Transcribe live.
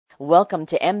Welcome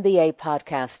to MBA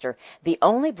Podcaster, the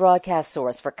only broadcast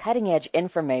source for cutting-edge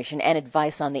information and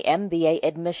advice on the MBA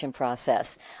admission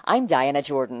process. I'm Diana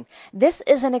Jordan. This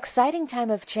is an exciting time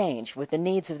of change with the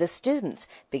needs of the students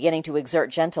beginning to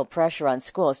exert gentle pressure on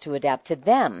schools to adapt to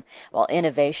them, while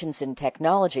innovations in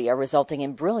technology are resulting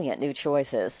in brilliant new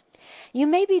choices. You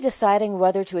may be deciding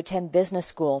whether to attend business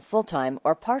school full-time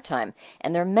or part-time,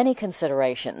 and there are many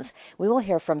considerations. We will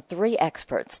hear from 3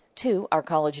 experts. 2 are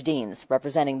college deans,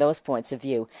 representing those points of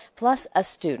view, plus a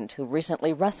student who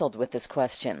recently wrestled with this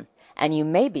question. And you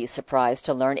may be surprised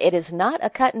to learn it is not a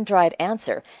cut-and-dried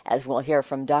answer, as we'll hear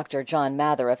from Dr. John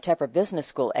Mather of Tepper Business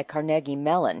School at Carnegie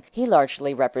Mellon. He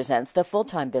largely represents the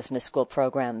full-time business school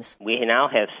programs. We now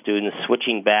have students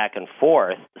switching back and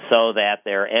forth so that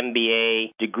their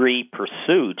MBA degree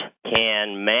pursuit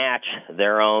can match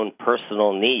their own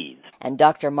personal needs. And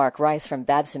Dr. Mark Rice from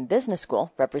Babson Business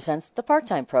School represents the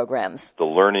part-time programs. The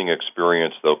learning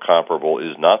experience, though comparable,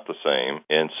 is not the same,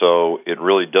 and so it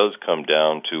really does come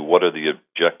down to what are the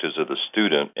objectives of the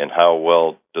student and how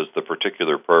well does the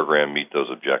particular program meet those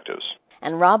objectives.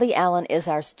 And Robbie Allen is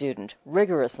our student,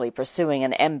 rigorously pursuing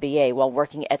an MBA while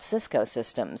working at Cisco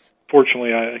Systems.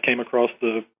 Fortunately, I came across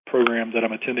the program that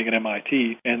I'm attending at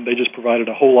MIT, and they just provided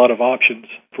a whole lot of options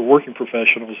for working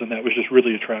professionals, and that was just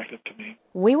really attractive to me.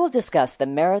 We will discuss the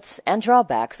merits and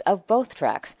drawbacks of both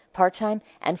tracks, part-time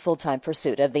and full-time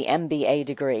pursuit of the MBA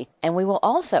degree. And we will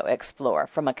also explore,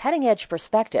 from a cutting-edge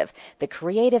perspective, the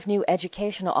creative new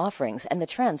educational offerings and the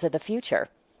trends of the future.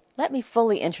 Let me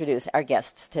fully introduce our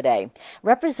guests today.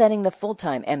 Representing the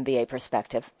full-time MBA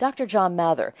perspective, Dr. John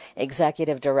Mather,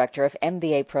 Executive Director of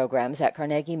MBA Programs at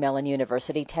Carnegie Mellon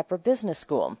University Tepper Business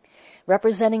School.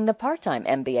 Representing the part-time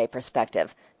MBA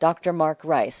perspective, Dr. Mark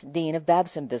Rice, Dean of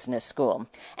Babson Business School.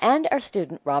 And our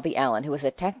student, Robbie Allen, who is a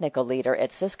technical leader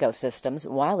at Cisco Systems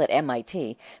while at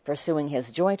MIT, pursuing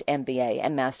his joint MBA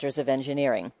and Masters of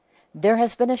Engineering. There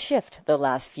has been a shift the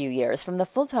last few years from the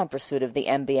full-time pursuit of the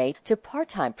MBA to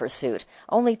part-time pursuit.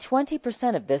 Only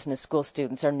 20% of business school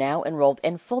students are now enrolled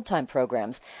in full-time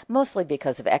programs, mostly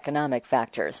because of economic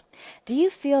factors. Do you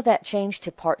feel that change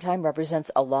to part-time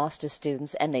represents a loss to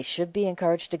students and they should be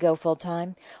encouraged to go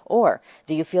full-time? Or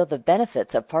do you feel the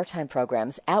benefits of part-time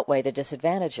programs outweigh the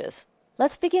disadvantages?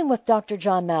 Let's begin with Dr.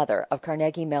 John Mather of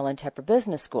Carnegie Mellon Tepper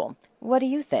Business School. What do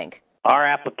you think? Our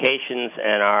applications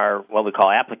and our what we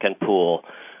call applicant pool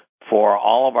for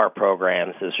all of our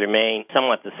programs has remained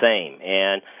somewhat the same.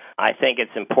 And I think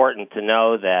it's important to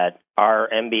know that our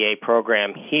MBA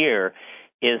program here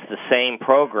is the same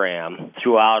program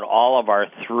throughout all of our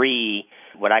 3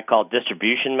 what I call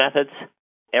distribution methods.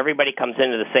 Everybody comes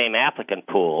into the same applicant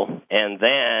pool, and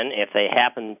then if they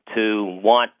happen to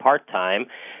want part-time,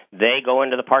 they go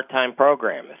into the part-time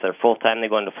program. If they're full-time, they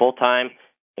go into full-time.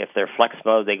 If they're flex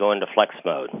mode, they go into flex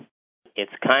mode.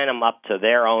 It's kind of up to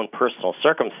their own personal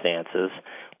circumstances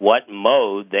what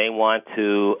mode they want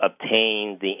to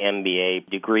obtain the MBA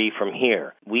degree from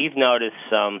here. We've noticed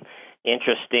some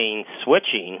interesting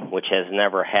switching, which has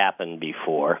never happened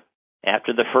before.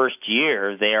 After the first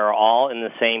year, they are all in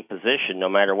the same position, no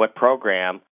matter what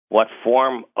program, what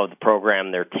form of the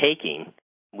program they're taking.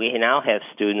 We now have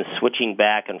students switching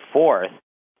back and forth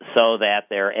so that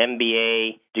their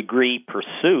MBA degree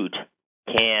pursuit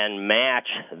can match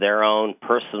their own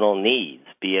personal needs,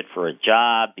 be it for a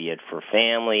job, be it for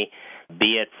family,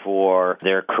 be it for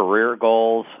their career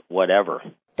goals, whatever.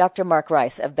 Dr. Mark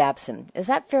Rice of Babson, is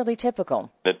that fairly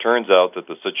typical? It turns out that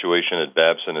the situation at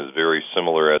Babson is very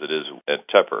similar as it is at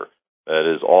Tepper.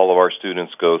 That is, all of our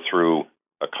students go through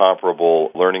a comparable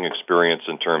learning experience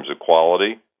in terms of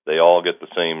quality. They all get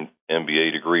the same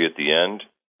MBA degree at the end.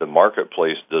 The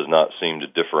marketplace does not seem to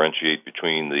differentiate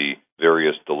between the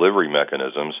various delivery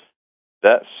mechanisms.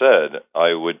 That said,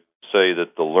 I would say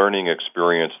that the learning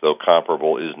experience, though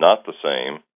comparable, is not the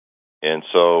same. And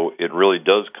so it really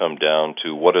does come down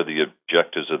to what are the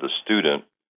objectives of the student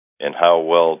and how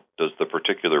well does the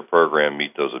particular program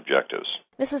meet those objectives.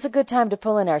 This is a good time to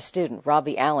pull in our student,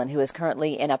 Robbie Allen, who is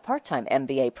currently in a part-time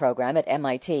MBA program at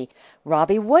MIT.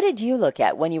 Robbie, what did you look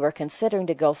at when you were considering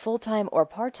to go full-time or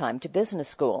part-time to business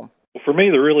school? Well, for me,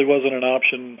 there really wasn't an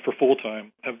option for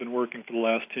full-time. I've been working for the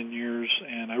last 10 years,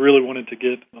 and I really wanted to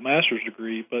get a master's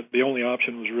degree, but the only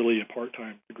option was really a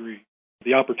part-time degree.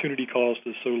 The opportunity cost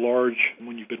is so large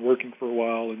when you've been working for a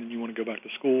while and then you want to go back to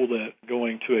school that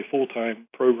going to a full-time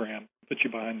program puts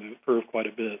you behind the curve quite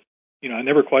a bit. I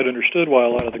never quite understood why a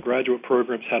lot of the graduate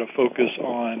programs had a focus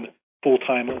on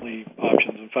full-time only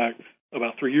options. In fact,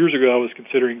 about 3 years ago, I was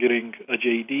considering getting a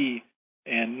JD,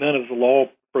 and none of the law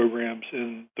programs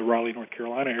in the Raleigh, North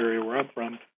Carolina area where I'm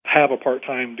from have a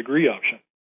part-time degree option.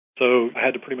 So I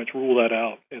had to pretty much rule that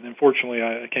out. And then fortunately,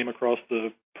 I came across the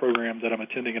program that I'm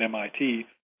attending at MIT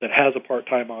that has a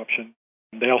part-time option.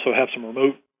 They also have some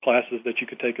remote classes that you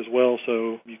could take as well,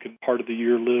 so you can part of the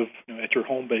year live at your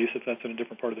home base if that's in a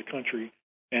different part of the country.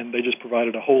 And they just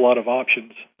provided a whole lot of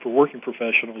options for working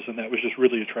professionals, and that was just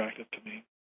really attractive to me.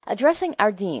 Addressing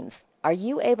our deans, are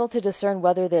you able to discern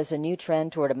whether there's a new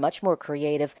trend toward a much more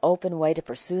creative, open way to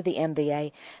pursue the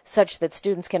MBA, such that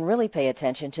students can really pay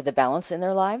attention to the balance in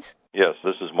their lives? Yes,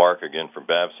 this is Mark again from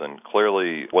Babson.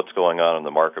 Clearly, what's going on in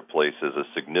the marketplace is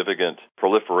a significant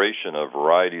proliferation of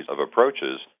varieties of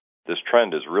approaches. This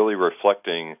trend is really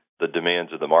reflecting the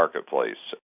demands of the marketplace.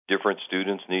 Different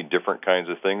students need different kinds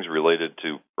of things related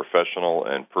to professional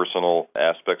and personal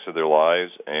aspects of their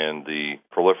lives, and the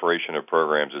proliferation of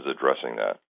programs is addressing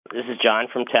that. This is John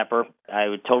from Tepper. I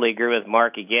would totally agree with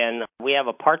Mark again. We have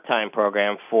a part-time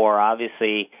program for,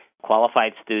 obviously,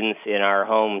 qualified students in our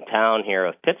hometown here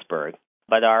of Pittsburgh.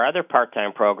 But our other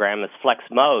part-time program is Flex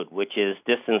Mode, which is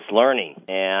distance learning.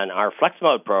 And our Flex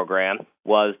Mode program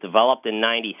was developed in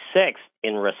 '96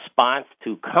 in response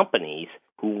to companies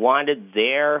who wanted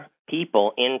their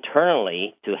people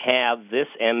internally to have this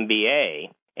MBA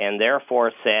and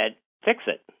therefore said, fix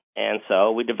it. And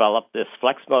so we developed this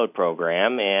Flex Mode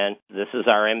program, and this is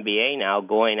our MBA now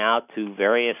going out to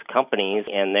various companies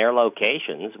and their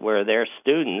locations where their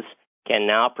students can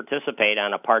now participate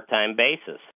on a part-time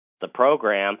basis. The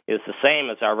program is the same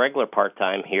as our regular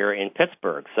part-time here in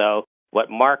Pittsburgh. So what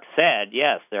Mark said,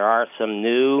 yes, there are some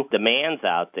new demands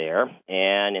out there,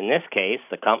 and in this case,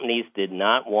 the companies did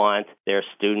not want their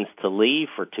students to leave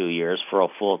for 2 years for a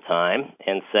full-time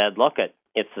and said, look,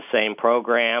 it's the same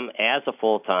program as a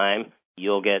full-time.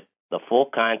 You'll get the full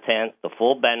content, the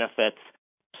full benefits.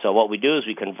 So what we do is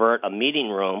we convert a meeting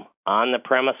room on the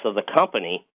premise of the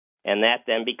company, and that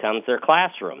then becomes their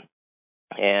classroom.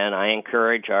 And I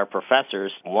encourage our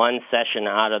professors, one session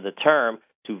out of the term,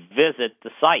 to visit the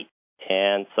site.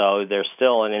 And so there's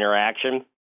still an interaction.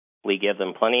 We give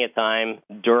them plenty of time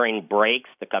during breaks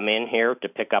to come in here to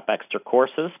pick up extra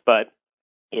courses, but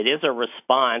it is a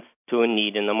response to a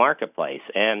need in the marketplace.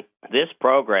 And this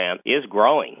program is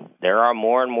growing. There are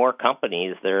more and more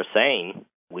companies that are saying,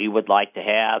 we would like to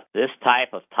have this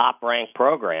type of top-ranked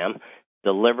program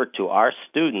delivered to our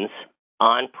students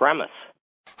on premise.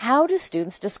 How do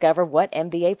students discover what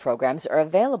MBA programs are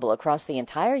available across the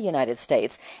entire United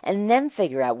States and then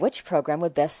figure out which program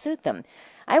would best suit them?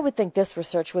 I would think this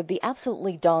research would be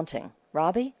absolutely daunting.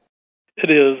 Robbie? It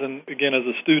is, and again, as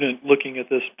a student looking at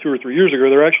this 2 or 3 years ago,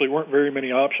 there actually weren't very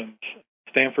many options.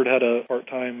 Stanford had a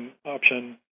part-time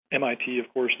option. MIT,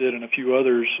 of course, did, and a few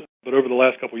others. But over the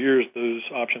last couple of years, those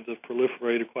options have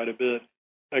proliferated quite a bit.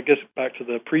 I guess back to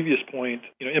the previous point,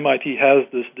 MIT has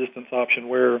this distance option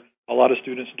where a lot of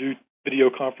students do video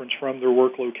conference from their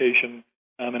work location,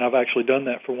 and I've actually done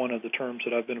that for one of the terms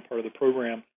that I've been a part of the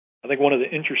program. I think one of the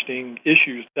interesting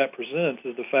issues that presents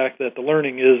is the fact that the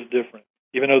learning is different.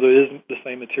 Even though there isn't the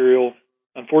same material,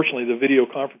 unfortunately, the video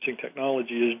conferencing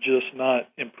technology is just not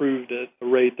improved at a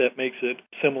rate that makes it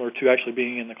similar to actually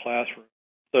being in the classroom.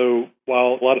 So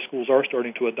while a lot of schools are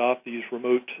starting to adopt these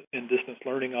remote and distance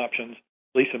learning options,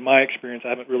 at least in my experience, I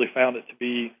haven't really found it to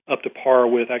be up to par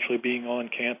with actually being on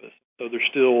campus. So there's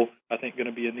still, I think, going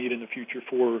to be a need in the future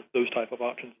for those type of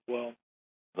options as well.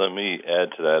 Let me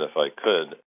add to that if I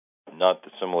could. Not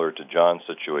dissimilar to John's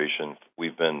situation,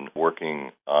 we've been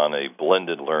working on a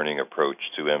blended learning approach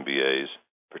to MBAs,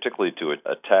 particularly to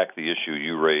attack the issue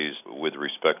you raised with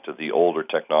respect to the older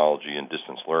technology and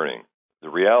distance learning. The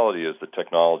reality is the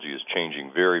technology is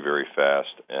changing very, very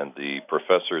fast, and the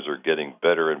professors are getting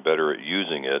better and better at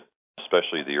using it,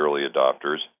 especially the early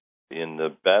adopters. In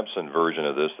the Babson version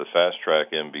of this, the Fast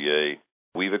Track MBA,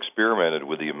 we've experimented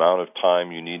with the amount of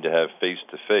time you need to have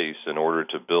face-to-face in order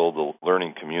to build the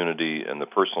learning community and the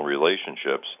personal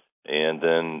relationships, and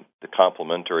then the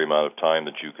complementary amount of time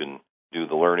that you can do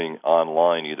the learning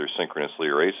online, either synchronously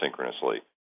or asynchronously.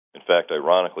 In fact,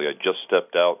 ironically, I just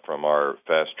stepped out from our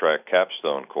Fast Track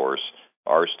Capstone course.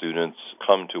 Our students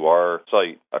come to our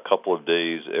site a couple of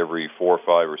days every 4, 5,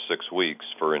 or 6 weeks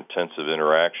for intensive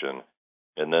interaction,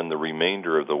 and then the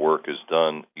remainder of the work is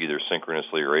done either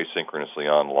synchronously or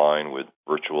asynchronously online with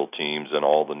virtual teams and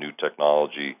all the new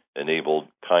technology-enabled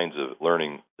kinds of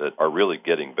learning that are really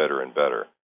getting better and better.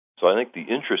 So I think the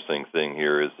interesting thing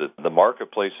here is that the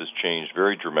marketplace has changed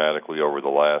very dramatically over the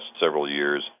last several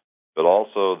years, but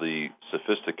also the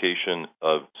sophistication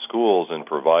of schools in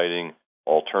providing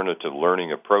alternative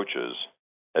learning approaches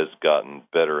has gotten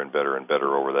better and better and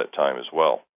better over that time as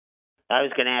well. I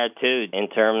was going to add, too, in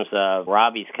terms of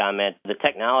Robbie's comment, the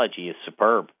technology is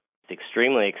superb.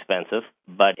 extremely expensive,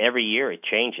 but every year it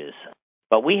changes.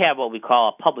 But we have what we call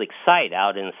a public site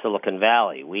out in Silicon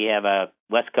Valley. We have a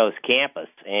West Coast campus,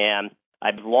 and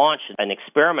I've launched an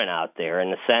experiment out there in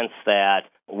the sense that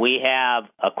we have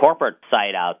a corporate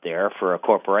site out there for a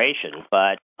corporation,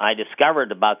 but I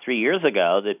discovered about 3 years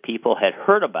ago that people had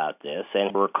heard about this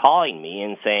and were calling me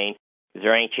and saying, is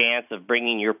there any chance of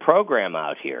bringing your program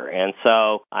out here? And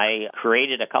so I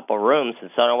created a couple rooms,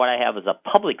 and so now what I have is a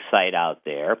public site out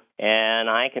there, and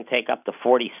I can take up to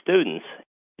 40 students.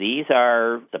 These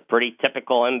are the pretty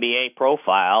typical MBA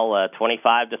profile,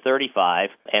 25 to 35,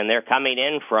 and they're coming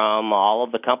in from all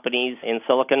of the companies in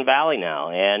Silicon Valley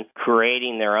now and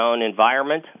creating their own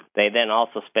environment. They then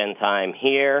also spend time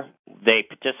here. They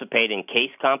participate in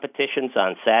case competitions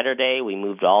on Saturday. We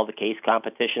moved all the case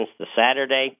competitions to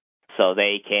Saturday so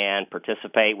they can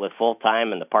participate with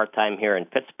full-time and the part-time here in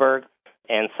Pittsburgh.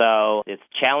 And so it's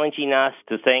challenging us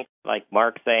to think, like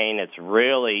Mark's saying, it's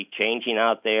really changing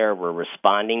out there. We're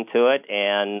responding to it.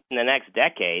 And in the next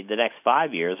decade, the next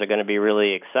 5 years are going to be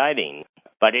really exciting.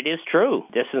 But it is true.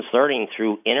 Distance learning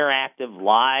through interactive,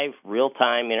 live,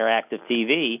 real-time interactive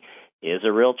TV is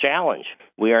a real challenge.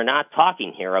 We are not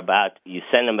talking here about you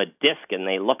send them a disc and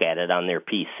they look at it on their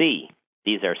PC.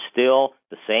 These are still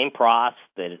the same profs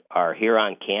that are here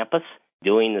on campus,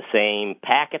 doing the same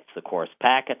packets, the course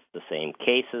packets, the same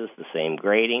cases, the same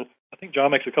grading. I think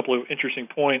John makes a couple of interesting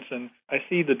points, and I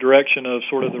see the direction of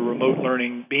sort of the remote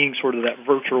learning being sort of that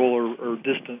virtual or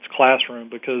distance classroom,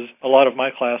 because a lot of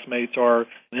my classmates are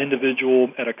an individual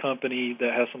at a company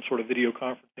that has some sort of video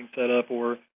conferencing set up,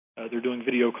 or they're doing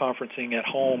video conferencing at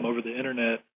home over the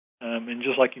Internet. And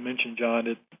just like you mentioned, John,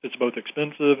 it's both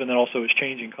expensive and then also it's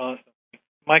changing constantly.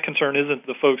 My concern isn't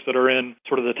the folks that are in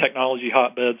sort of the technology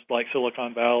hotbeds like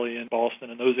Silicon Valley and Boston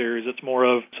and those areas. It's more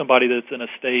of somebody that's in a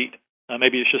state,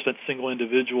 maybe it's just a single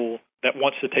individual that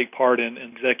wants to take part in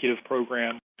an executive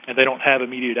program, and they don't have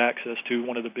immediate access to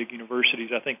one of the big universities.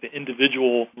 I think the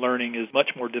individual learning is much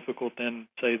more difficult than,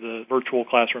 say, the virtual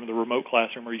classroom, the remote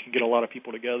classroom, where you can get a lot of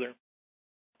people together.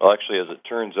 Well, actually, as it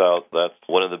turns out, that's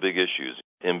one of the big issues.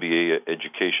 MBA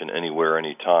education anywhere,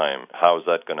 anytime. How is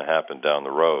that going to happen down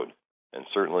the road? And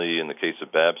certainly in the case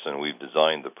of Babson, we've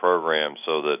designed the program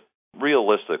so that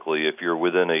realistically, if you're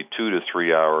within a 2 to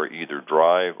 3 hour either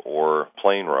drive or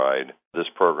plane ride, this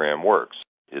program works.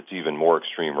 It's even more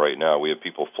extreme right now. We have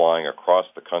people flying across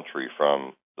the country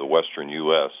from the western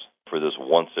U.S. for this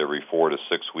once every 4 to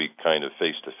 6 week kind of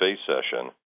face-to-face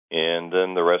session. And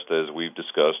then the rest, as we've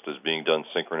discussed, is being done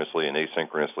synchronously and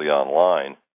asynchronously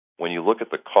online. When you look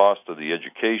at the cost of the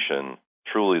education,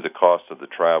 truly the cost of the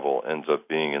travel ends up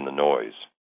being in the noise.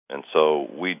 And so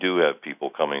we do have people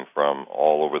coming from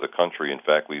all over the country. In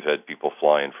fact, we've had people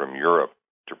fly in from Europe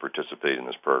to participate in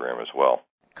this program as well.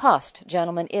 Cost,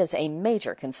 gentlemen, is a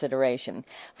major consideration.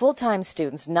 Full-time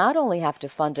students not only have to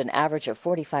fund an average of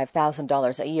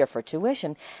 $45,000 a year for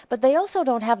tuition, but they also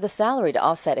don't have the salary to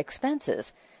offset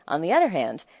expenses. On the other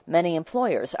hand, many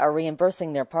employers are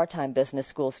reimbursing their part-time business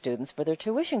school students for their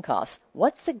tuition costs.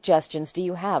 What suggestions do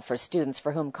you have for students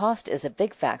for whom cost is a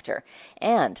big factor?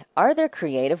 And are there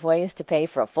creative ways to pay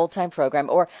for a full-time program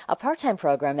or a part-time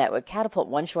program that would catapult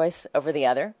one choice over the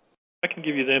other? I can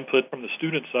give you the input from the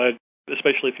student side,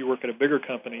 especially if you work at a bigger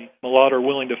company. A lot are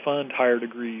willing to fund higher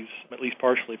degrees, at least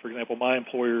partially. For example, my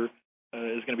employer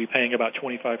is going to be paying about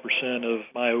 25% of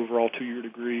my overall 2-year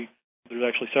degree. There's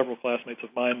actually several classmates of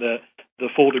mine that the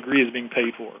full degree is being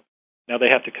paid for. Now, they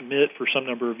have to commit for some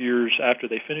number of years after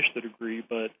they finish the degree,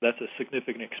 but that's a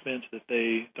significant expense that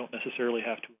they don't necessarily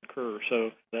have to incur.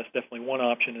 So that's definitely one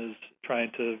option, is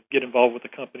trying to get involved with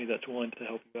a company that's willing to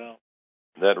help you out.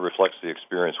 That reflects the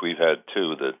experience we've had,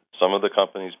 too, that some of the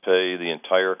companies pay the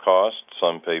entire cost,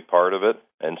 some pay part of it,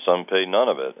 and some pay none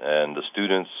of it. And the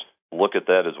students look at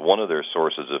that as one of their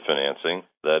sources of financing.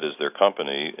 That is their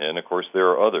company, and, of course,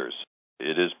 there are others.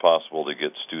 It is possible to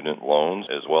get student loans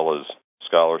as well as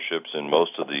scholarships in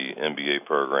most of the MBA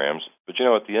programs. But,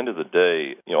 at the end of the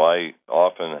day, I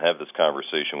often have this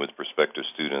conversation with prospective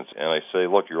students, and I say,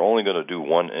 look, you're only going to do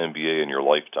one MBA in your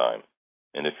lifetime.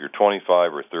 And if you're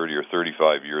 25 or 30 or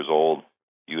 35 years old,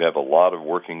 you have a lot of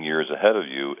working years ahead of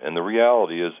you. And the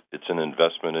reality is it's an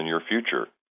investment in your future,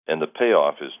 and the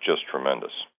payoff is just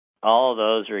tremendous. All of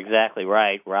those are exactly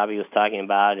right. Robbie was talking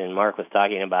about and Mark was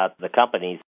talking about the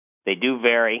companies. They do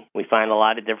vary. We find a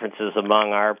lot of differences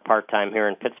among our part-time here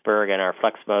in Pittsburgh and our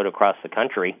flex mode across the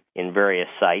country in various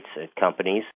sites at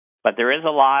companies. But there is a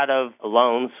lot of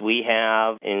loans. We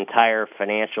have entire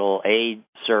financial aid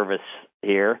service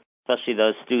here, especially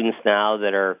those students now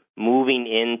that are moving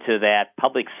into that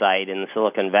public site in the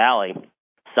Silicon Valley.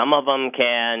 Some of them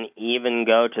can even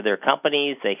go to their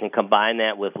companies. They can combine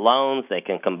that with loans. They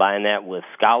can combine that with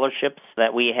scholarships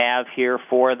that we have here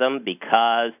for them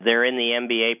because they're in the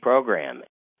MBA program.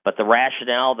 But the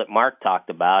rationale that Mark talked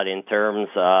about in terms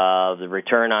of the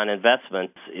return on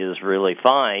investments is really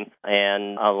fine,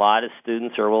 and a lot of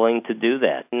students are willing to do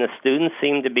that. And the students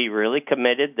seem to be really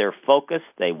committed. They're focused.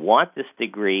 They want this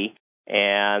degree,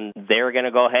 and they're going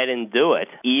to go ahead and do it,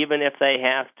 even if they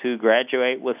have to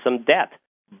graduate with some debt.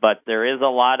 But there is a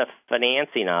lot of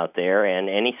financing out there, and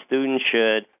any student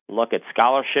should look at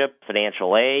scholarship,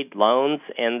 financial aid, loans,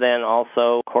 and then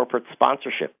also corporate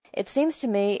sponsorship. It seems to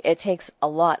me it takes a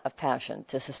lot of passion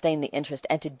to sustain the interest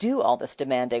and to do all this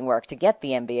demanding work to get the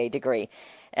MBA degree.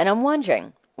 And I'm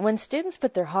wondering, when students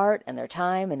put their heart and their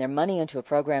time and their money into a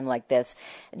program like this,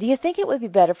 do you think it would be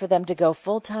better for them to go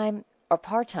full-time or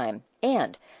part-time?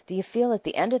 And do you feel at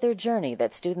the end of their journey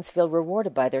that students feel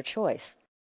rewarded by their choice?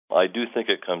 I do think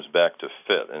it comes back to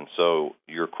fit. And so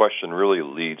your question really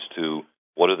leads to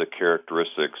what are the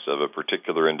characteristics of a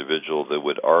particular individual that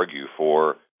would argue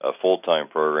for a full-time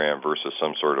program versus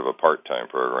some sort of a part-time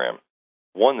program.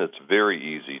 One that's very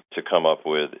easy to come up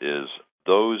with is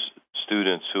those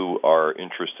students who are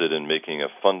interested in making a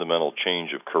fundamental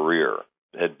change of career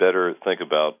had better think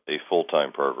about a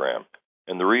full-time program.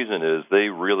 And the reason is they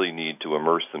really need to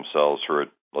immerse themselves for,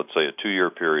 let's say, a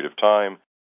 2-year period of time.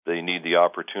 They need the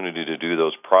opportunity to do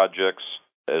those projects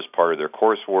as part of their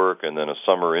coursework and then a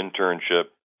summer internship,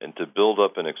 and to build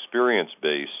up an experience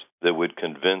base that would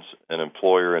convince an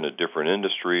employer in a different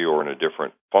industry or in a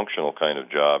different functional kind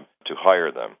of job to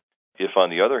hire them. If,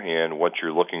 on the other hand, what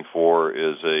you're looking for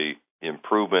is a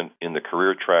improvement in the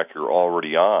career track you're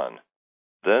already on,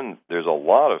 then there's a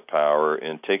lot of power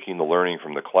in taking the learning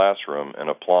from the classroom and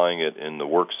applying it in the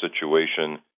work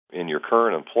situation in your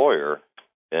current employer,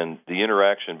 and the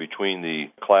interaction between the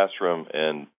classroom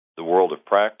and the world of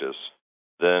practice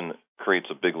then creates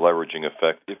a big leveraging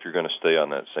effect if you're going to stay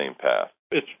on that same path.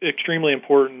 It's extremely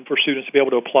important for students to be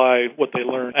able to apply what they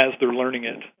learn as they're learning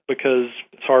it, because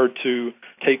it's hard to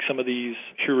take some of these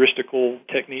heuristical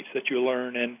techniques that you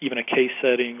learn and even a case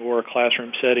setting or a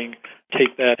classroom setting,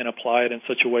 take that and apply it in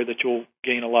such a way that you'll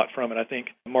gain a lot from it. I think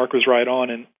Mark was right on.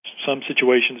 In some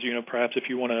situations, perhaps if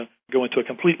you want to go into a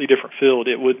completely different field,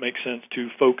 it would make sense to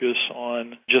focus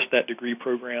on just that degree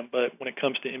program. But when it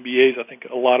comes to MBAs, I think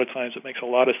a lot of times it makes a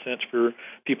lot of sense for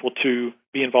people to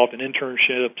be involved in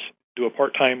internships, do a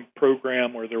part-time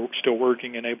program where they're still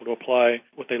working and able to apply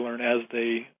what they learn as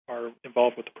they are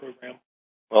involved with the program.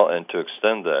 Well, and to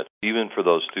extend that, even for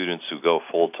those students who go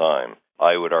full-time,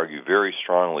 I would argue very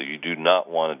strongly you do not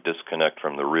want to disconnect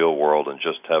from the real world and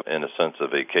just have, in a sense, a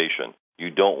vacation. You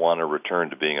don't want to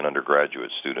return to being an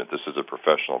undergraduate student. This is a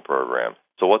professional program.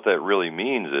 So what that really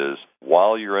means is,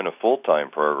 while you're in a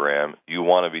full-time program, you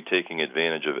want to be taking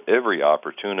advantage of every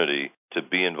opportunity to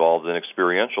be involved in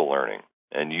experiential learning.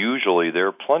 And usually there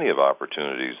are plenty of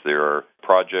opportunities. There are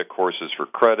project courses for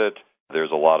credit. There's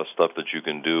a lot of stuff that you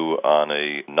can do on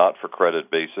a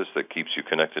not-for-credit basis that keeps you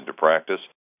connected to practice.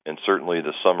 And certainly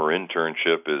the summer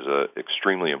internship is an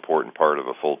extremely important part of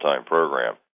a full-time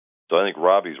program. So I think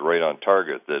Robbie's right on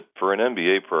target that for an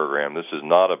MBA program, this is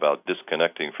not about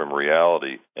disconnecting from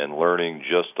reality and learning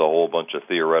just a whole bunch of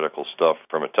theoretical stuff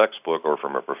from a textbook or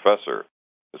from a professor.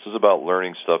 This is about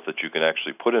learning stuff that you can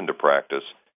actually put into practice.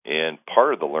 And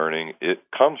part of the learning, it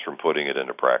comes from putting it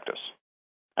into practice.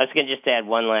 I was going to just add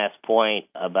one last point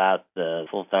about the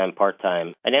full-time,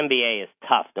 part-time. An MBA is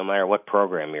tough no matter what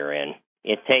program you're in.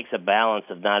 It takes a balance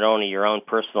of not only your own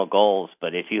personal goals,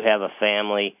 but if you have a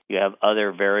family, you have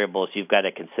other variables, you've got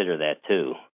to consider that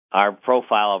too. Our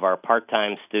profile of our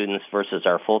part-time students versus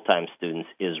our full-time students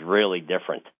is really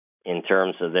different in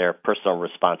terms of their personal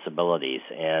responsibilities,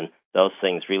 and those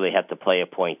things really have to play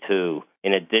a point too,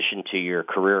 in addition to your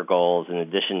career goals, in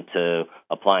addition to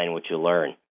applying what you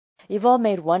learn. You've all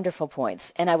made wonderful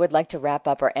points, and I would like to wrap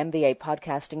up our MBA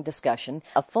podcasting discussion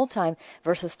of full-time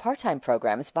versus part-time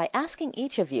programs by asking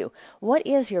each of you, what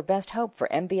is your best hope for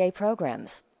MBA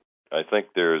programs? I think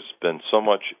there's been so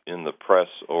much in the press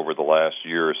over the last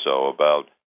year or so about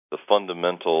the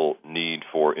fundamental need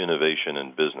for innovation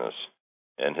in business.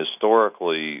 And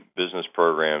historically, business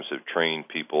programs have trained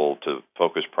people to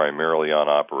focus primarily on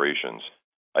operations.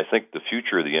 I think the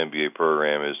future of the MBA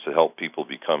program is to help people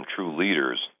become true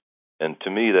leaders. And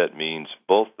to me, that means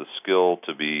both the skill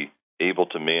to be able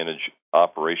to manage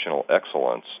operational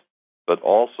excellence, but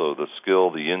also the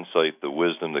skill, the insight, the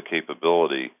wisdom, the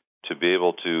capability to be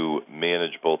able to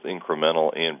manage both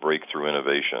incremental and breakthrough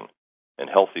innovation. And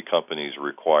healthy companies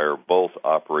require both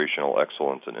operational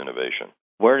excellence and innovation.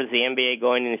 Where is the MBA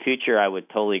going in the future? I would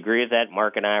totally agree with that.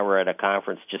 Mark and I were at a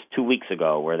conference just 2 weeks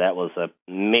ago where that was a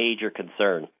major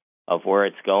concern of where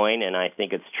it's going, and I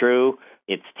think it's true.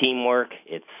 It's teamwork.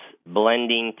 It's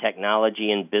blending technology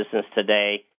and business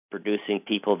today, producing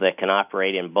people that can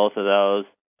operate in both of those,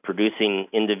 producing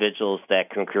individuals that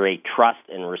can create trust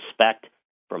and respect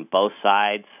from both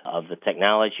sides of the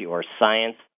technology or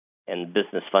science and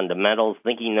business fundamentals,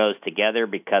 linking those together,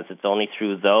 because it's only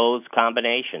through those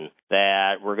combinations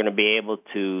that we're going to be able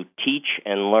to teach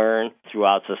and learn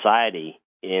throughout society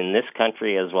in this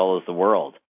country as well as the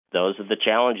world. Those are the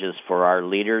challenges for our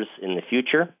leaders in the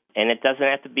future. And it doesn't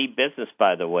have to be business,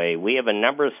 by the way. We have a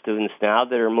number of students now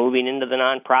that are moving into the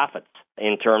nonprofits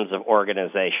in terms of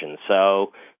organizations.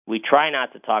 So we try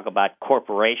not to talk about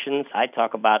corporations. I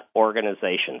talk about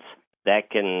organizations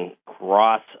that can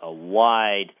cross a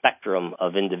wide spectrum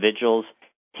of individuals,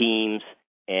 teams,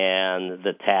 and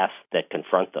the tasks that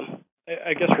confront them.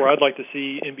 I guess where I'd like to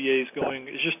see MBAs going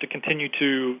is just to continue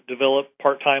to develop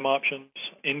part-time options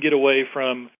and get away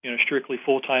from, strictly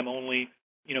full-time only,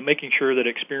 making sure that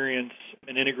experience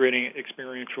and integrating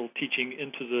experiential teaching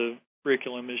into the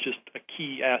curriculum is just a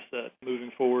key asset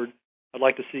moving forward. I'd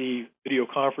like to see video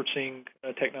conferencing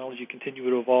technology continue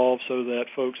to evolve so that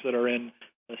folks that are in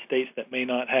states that may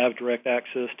not have direct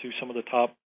access to some of the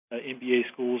top MBA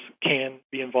schools can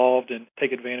be involved and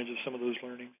take advantage of some of those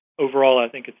learnings. Overall, I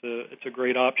think it's a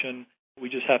great option. We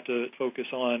just have to focus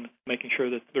on making sure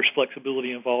that there's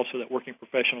flexibility involved so that working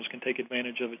professionals can take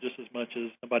advantage of it just as much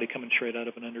as somebody coming straight out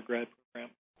of an undergrad program.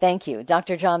 Thank you,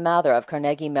 Dr. John Mather of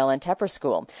Carnegie Mellon Tepper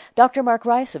School, Dr. Mark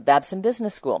Rice of Babson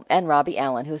Business School, and Robbie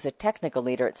Allen, who's a technical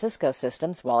leader at Cisco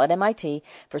Systems while at MIT,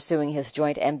 pursuing his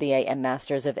joint MBA and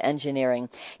Masters of Engineering.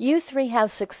 You three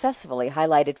have successfully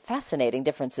highlighted fascinating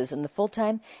differences in the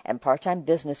full-time and part-time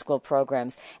business school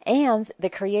programs and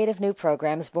the creative new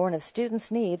programs born of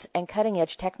students' needs and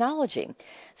cutting-edge technology.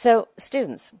 So,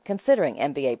 students considering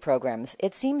MBA programs,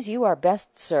 it seems you are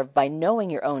best served by knowing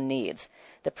your own needs,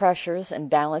 the pressures and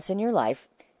balance in your life,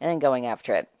 and then going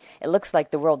after it. It looks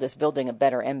like the world is building a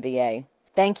better MBA.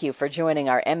 Thank you for joining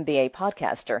our MBA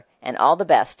podcaster, and all the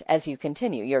best as you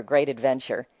continue your great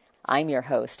adventure. I'm your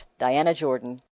host, Diana Jordan.